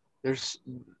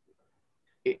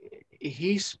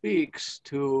 he speaks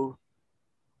to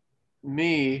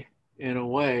me in a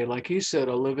way, like he said,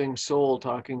 a living soul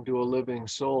talking to a living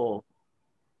soul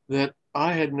that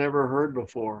I had never heard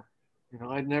before.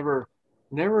 I'd never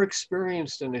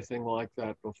experienced anything like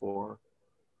that before.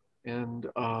 And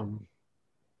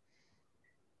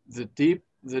the deep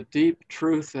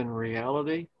truth and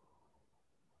reality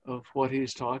of what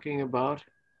he's talking about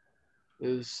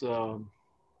is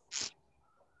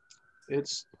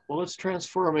it's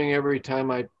transforming every time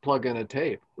I plug in a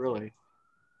tape, really.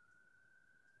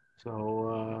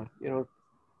 So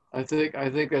I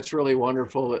think that's really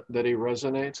wonderful that he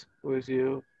resonates with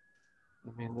you.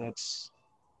 I mean, that's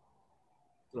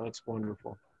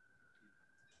wonderful.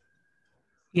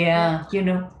 Yeah,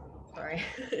 Sorry.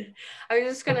 I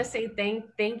was just gonna say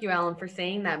thank you, Alan, for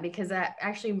saying that, because that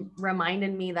actually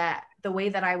reminded me that the way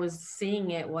that I was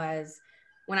seeing it was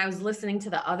when I was listening to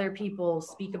the other people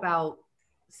speak about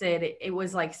Sid, it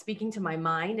was like speaking to my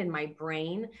mind and my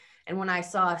brain. And when I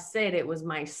saw Sid, it was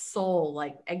my soul,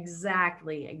 like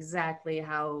exactly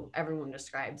how everyone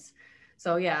describes.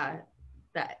 So yeah,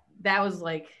 that was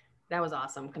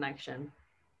awesome connection.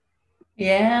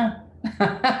 Yeah.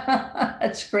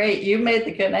 That's great. You made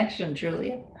the connection,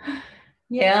 Julia.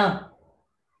 Yeah.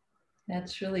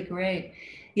 That's really great.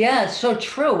 Yeah, it's so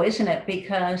true, isn't it?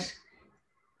 Because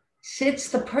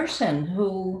Sid's the person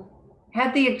who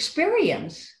had the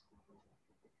experience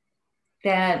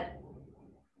that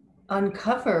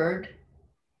uncovered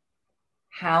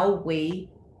how we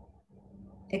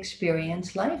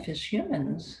experience life as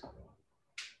humans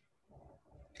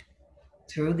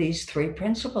through these three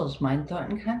principles: mind, thought,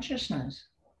 and consciousness.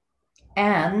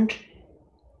 And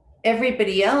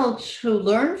everybody else who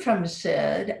learned from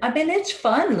Sid, I mean, it's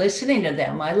fun listening to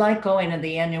them. I like going to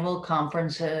the annual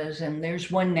conferences, and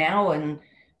there's one now, and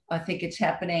I think it's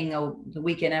happening the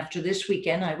weekend after this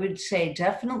weekend. I would say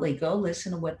definitely go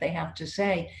listen to what they have to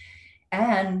say,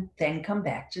 and then come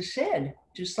back to Sid,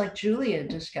 just like Julia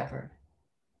discovered.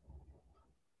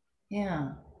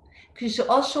 Yeah. Because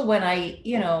also when I,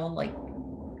 like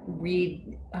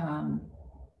read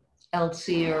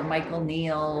Elsie or Michael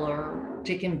Neal or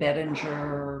Dickon Bettinger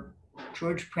or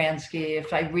George Pransky,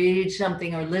 if I read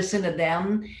something or listen to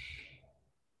them,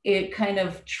 it kind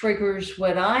of triggers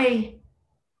what I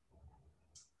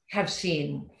have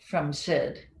seen from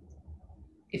Sid,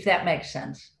 if that makes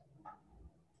sense.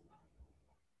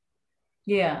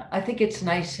 Yeah, I think it's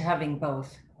nice having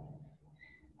both.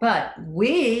 But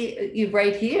you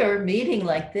right here, meeting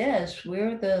like this,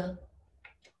 we're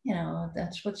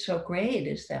that's what's so great,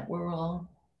 is that we're all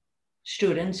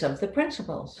students of the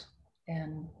principles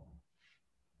and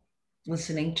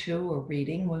listening to or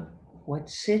reading what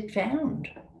Sid found.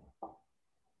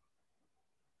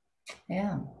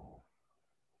 Yeah.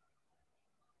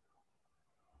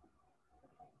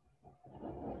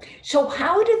 So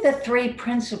how do the three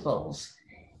principles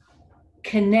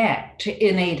connect to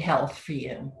innate health for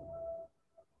you?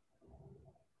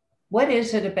 What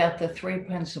is it about the three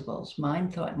principles,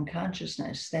 mind, thought, and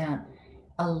consciousness, that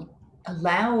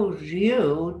allows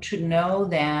you to know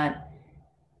that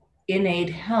innate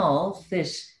health,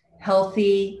 this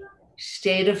healthy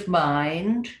state of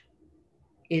mind,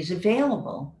 is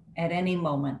available at any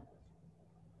moment?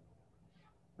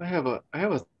 I have a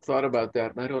thought about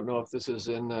that, and I don't know if this is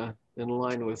in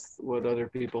line with what other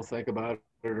people think about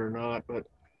it or not. But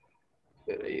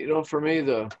for me,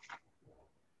 the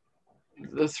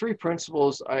three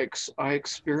principles I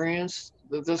experienced,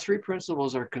 the three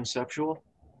principles are conceptual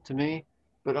to me,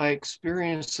 but I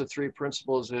experienced the three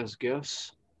principles as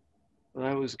gifts that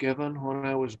I was given when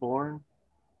I was born.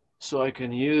 So I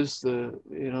can use the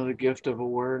gift of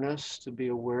awareness to be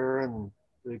aware, and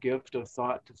the gift of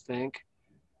thought to think,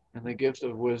 and the gift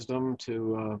of wisdom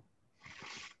to,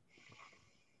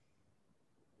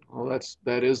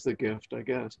 that is the gift, I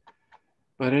guess.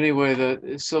 But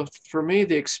anyway, so for me,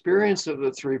 the experience of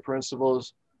the three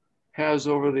principles has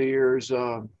over the years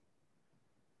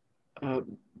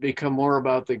become more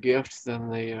about the gift than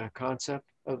the concept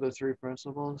of the three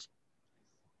principles.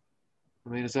 I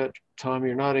mean, is that, Tom,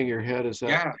 you're nodding your head, is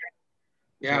that?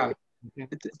 Yeah.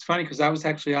 It's funny because I was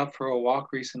actually out for a walk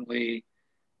recently,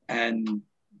 and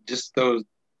just those,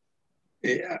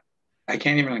 I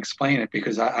can't even explain it,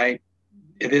 because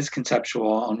it is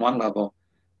conceptual on one level,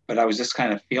 but I was just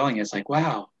kind of feeling it's like,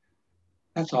 wow,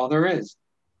 that's all there is.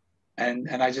 And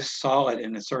I just saw it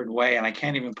in a certain way, and I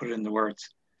can't even put it into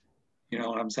words. You know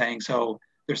what I'm saying? So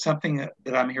there's something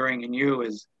that I'm hearing in you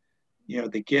is,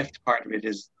 the gift part of it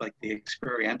is like the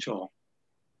experiential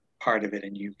part of it,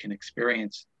 and you can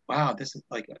experience, wow, this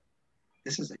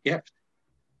is a gift.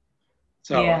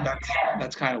 So yeah,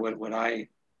 that's kind of what I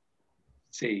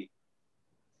see.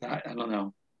 I don't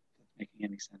know if it's making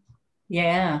any sense.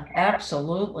 Yeah,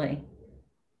 absolutely.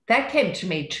 That came to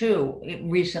me too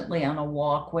recently on a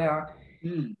walk, where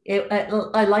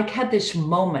I like had this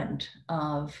moment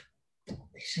of,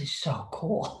 this is so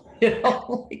cool,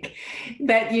 like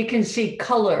that you can see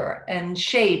color and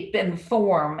shape and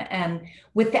form, and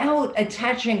without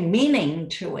attaching meaning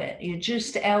to it. You're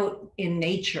just out in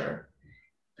nature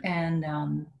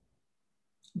and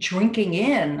drinking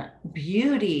in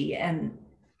beauty and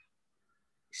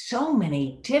so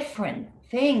many different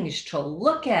things to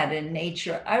look at in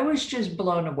nature. I was just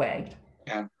blown away.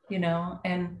 Yeah.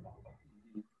 And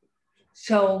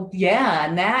So yeah,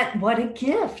 and that, what a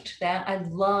gift. That I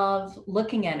love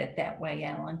looking at it that way,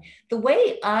 Alan. The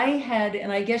way I had,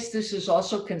 and I guess this is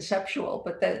also conceptual,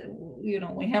 but that,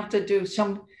 we have to do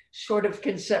some sort of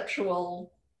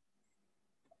conceptual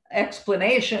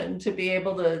explanation to be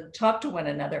able to talk to one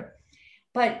another.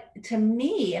 But to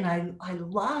me, and I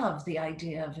love the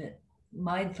idea of it,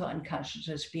 mind, thought, and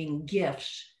consciousness being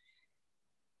gifts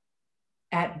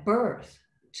at birth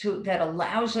that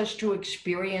allows us to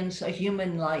experience a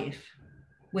human life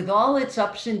with all its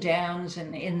ups and downs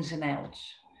and ins and outs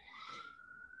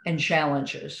and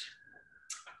challenges.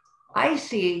 I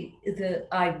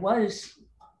was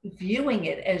viewing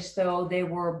it as though they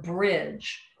were a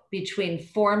bridge between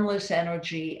formless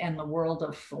energy and the world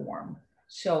of form.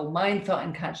 So mind, thought,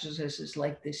 and consciousness is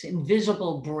like this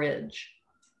invisible bridge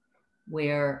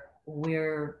where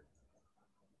we're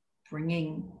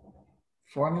bringing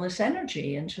formless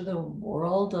energy into the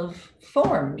world of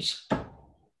forms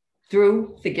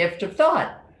through the gift of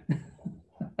thought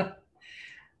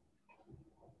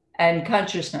and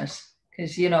consciousness.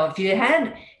 Because, if you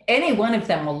had any one of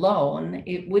them alone,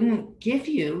 it wouldn't give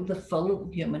you the full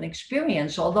human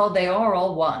experience, although they are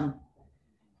all one.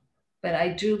 But I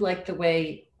do like the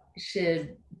way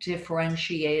Sid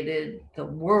differentiated the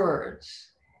words,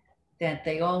 that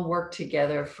they all work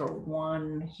together for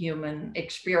one human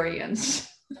experience.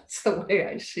 That's the way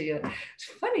I see it. It's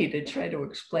funny to try to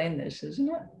explain this, isn't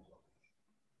it?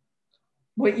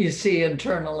 What you see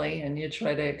internally and you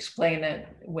try to explain it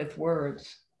with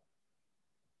words.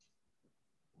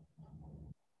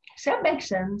 Does that make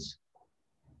sense?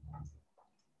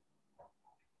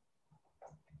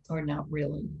 Or not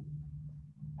really?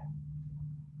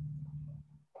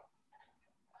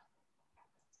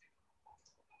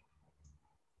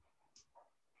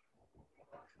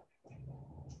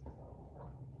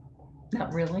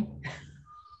 Not really.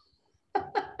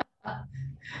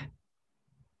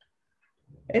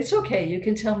 It's okay. You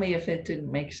can tell me if it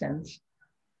didn't make sense.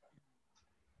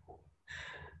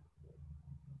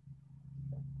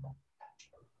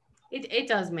 It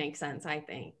does make sense, I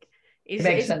think. It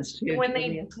makes sense to you.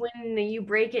 When you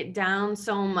break it down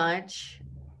so much,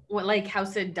 like how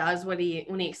Sid does, when he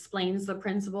explains the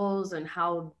principles and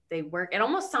how they work, it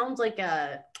almost sounds like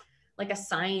a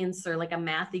science or like a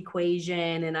math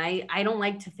equation. And I don't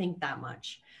like to think that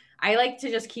much. I like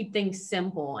to just keep things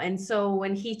simple. And so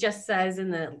when he just says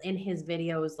in his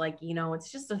videos, like,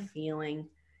 it's just a feeling,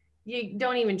 you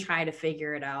don't even try to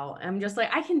figure it out. I'm just like,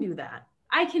 I can do that.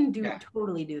 I can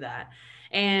totally do that.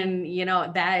 And,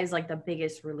 that is like the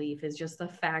biggest relief, is just the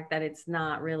fact that it's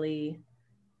not really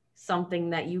something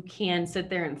that you can sit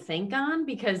there and think on,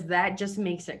 because that just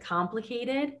makes it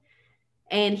complicated.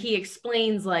 And he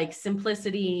explains like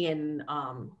simplicity and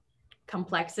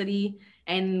complexity.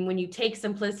 And when you take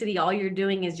simplicity, all you're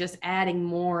doing is just adding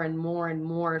more and more and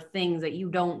more things that you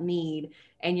don't need,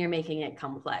 and you're making it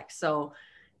complex. So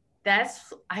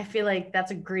I feel like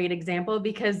that's a great example,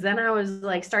 because then I was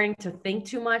like starting to think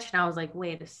too much, and I was like,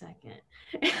 wait a second,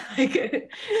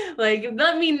 like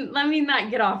let me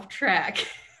not get off track.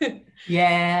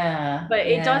 Yeah. But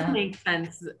it does make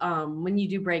sense when you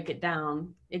do break it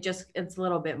down. It's a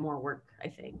little bit more work, I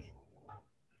think.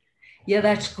 Yeah,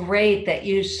 that's great that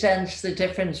you sense the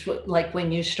difference, like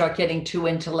when you start getting too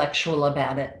intellectual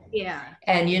about it. Yeah.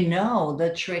 And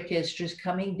the trick is just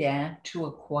coming back to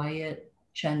a quiet,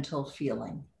 gentle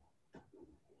feeling.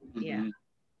 Yeah.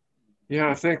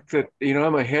 Yeah, I think that,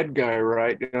 I'm a head guy,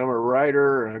 right? I'm a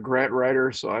writer and a grant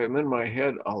writer, so I'm in my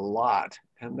head a lot.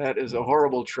 And that is a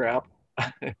horrible trap.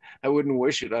 I wouldn't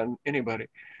wish it on anybody.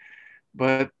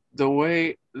 But the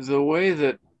way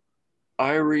that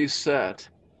I reset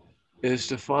is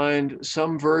to find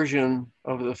some version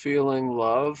of the feeling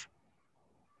love,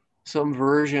 some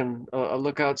version. I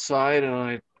look outside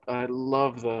and I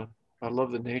love the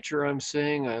nature I'm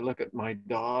seeing. I look at my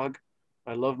dog.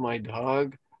 I love my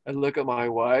dog. I look at my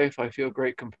wife. I feel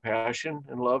great compassion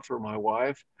and love for my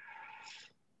wife.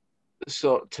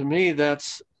 So to me,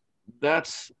 that's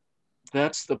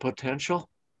the potential.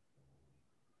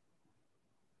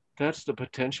 That's the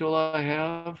potential I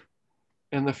have.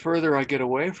 And the further I get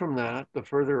away from that, the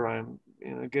further I'm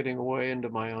getting away into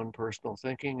my own personal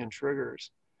thinking and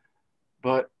triggers.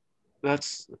 But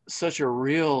that's such a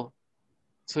real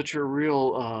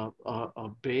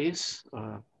base,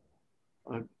 a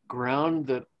ground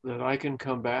that I can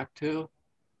come back to.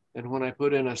 And when I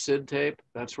put in a Sid tape,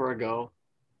 that's where I go.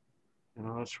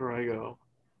 That's where I go.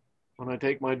 When I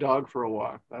take my dog for a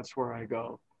walk, that's where I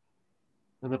go.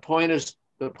 And the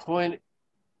point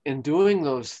in doing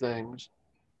those things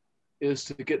is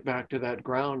to get back to that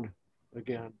ground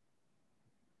again.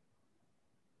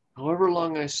 however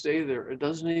long I stay there, it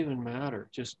doesn't even matter.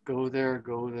 Just go there,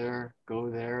 go there, go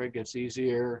there. It gets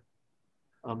easier.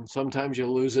 Sometimes you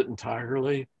lose it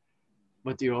entirely,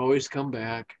 but you always come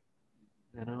back,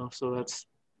 you know, so that's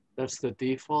the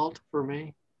default for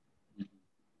me.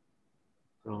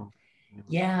 So,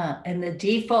 Yeah, and the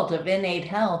default of innate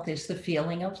health is the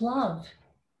feeling of love.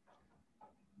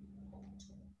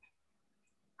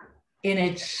 In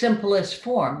its simplest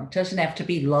form. It doesn't have to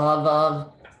be love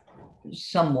of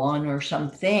someone or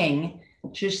something,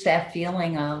 just that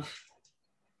feeling of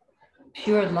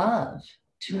pure love.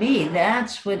 To me,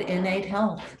 that's what innate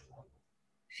health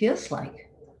feels like.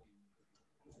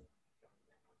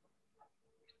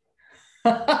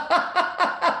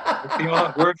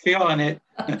 We're feeling it.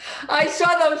 I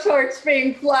saw those hearts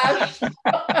being flashed.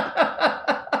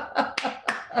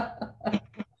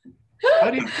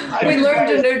 We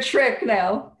learned a new trick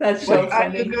now. That's so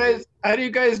funny. How do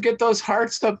you guys get those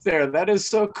hearts up there? That is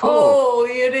so cool. Oh,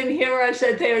 you didn't hear us?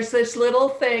 That there's this little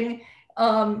thing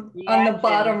on the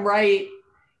bottom right.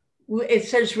 It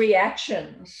says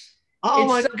reactions. Oh, it's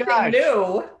my something gosh.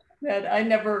 new that I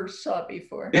never saw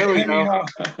before. There we go.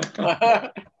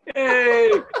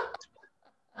 Hey.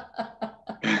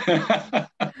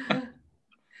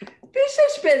 This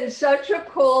has been such a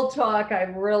cool talk. I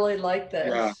really like this.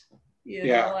 Yeah. You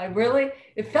know,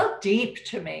 it felt deep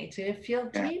to me. Did it feel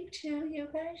deep to you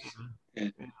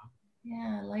guys?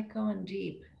 Yeah, I like going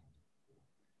deep.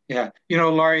 Yeah, you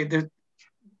know, Laurie,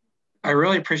 I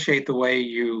really appreciate the way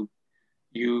you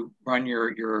run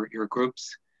your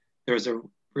groups. There's a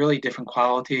really different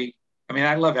quality. I mean,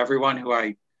 I love everyone who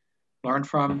I learn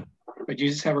from, but you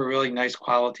just have a really nice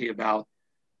quality about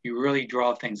you really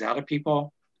draw things out of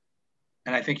people.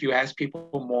 And I think you ask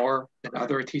people more than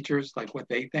other teachers, like what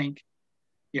they think.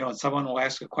 You know, and someone will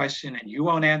ask a question and you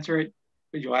won't answer it,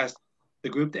 but you'll ask the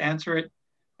group to answer it.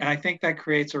 And I think that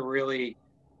creates a really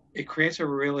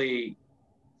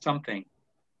something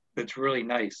that's really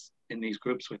nice in these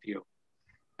groups with you.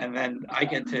 And then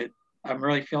I'm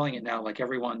really feeling it now, like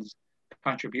everyone's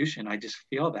contribution. I just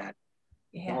feel that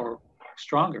more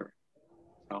stronger.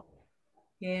 So.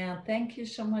 Yeah, thank you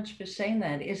so much for saying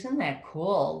that. Isn't that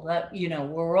cool? That, you know,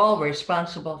 we're all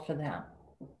responsible for that.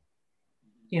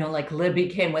 You know, like Libby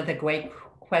came with a great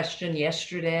question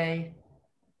yesterday.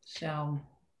 So,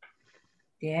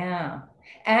 yeah.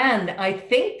 And I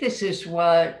think this is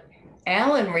what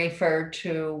Alan referred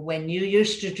to when you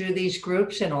used to do these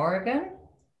groups in Oregon.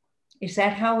 Is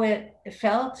that how it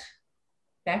felt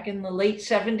back in the late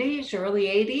 70s, early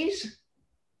 80s?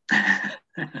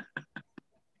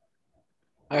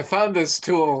 I found this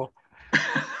tool.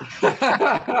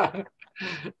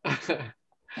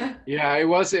 Yeah, it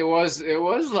was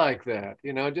like that,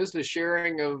 you know, just a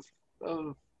sharing of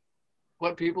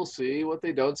what people see, what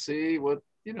they don't see, what,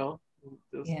 you know,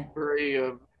 just very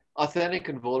authentic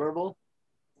and vulnerable.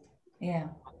 Yeah.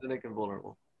 Authentic and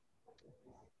vulnerable.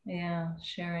 Yeah,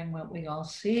 sharing what we all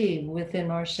see within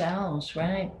ourselves,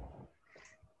 right?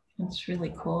 That's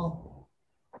really cool.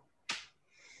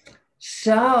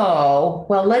 So,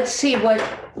 well, let's see what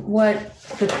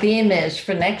the theme is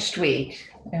for next week.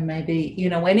 And maybe, you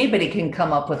know, anybody can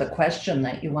come up with a question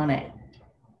that you want to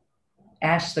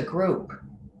ask the group.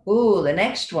 Ooh, the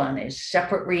next one is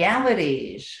separate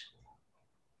realities.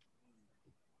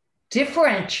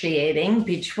 Differentiating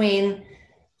between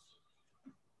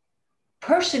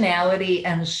personality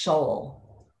and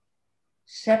soul.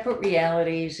 Separate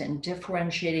realities and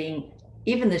differentiating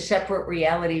even the separate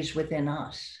realities within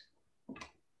us.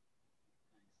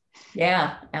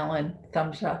 Yeah, Alan,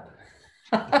 thumbs up.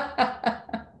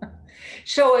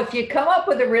 So if you come up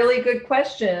with a really good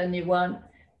question and you want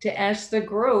to ask the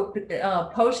group,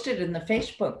 post it in the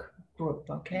Facebook group,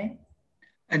 okay?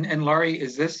 And Laurie,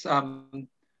 is this,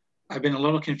 I've been a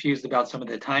little confused about some of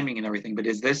the timing and everything, but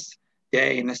is this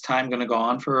day and this time going to go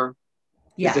on for,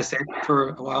 is this it for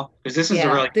a while? Because this is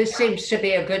this seems to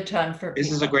be a good time for people.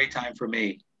 This is a great time for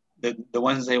me. The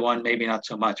Wednesday one, maybe not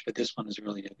so much, but this one is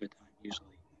really a good time usually.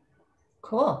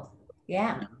 Cool.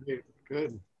 Yeah.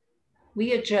 Good.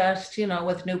 We adjust, you know,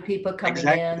 with new people coming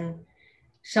in.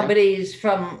 Somebody's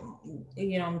from,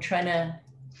 you know, I'm trying to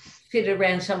fit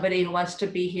around somebody who wants to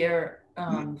be here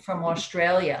from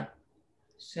Australia.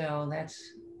 So that's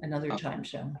another time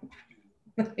zone.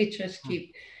 We just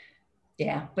keep,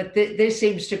 but this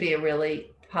seems to be a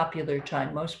really popular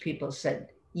time. Most people said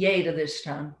yay to this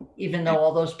time, even though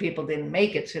all those people didn't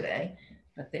make it today,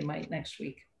 but they might next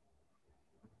week.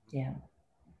 Yeah.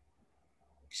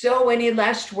 So any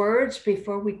last words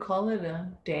before we call it a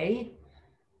day?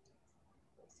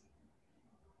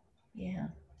 Yeah.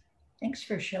 Thanks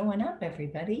for showing up,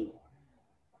 everybody.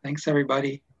 Thanks,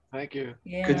 everybody. Thank you.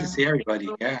 Yeah. Good to see everybody.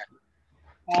 Yeah.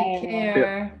 Take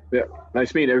care. Yeah.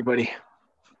 Nice meeting everybody.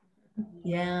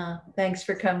 Yeah. Thanks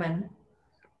for coming.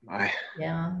 Bye.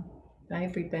 Yeah. Bye,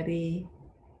 everybody.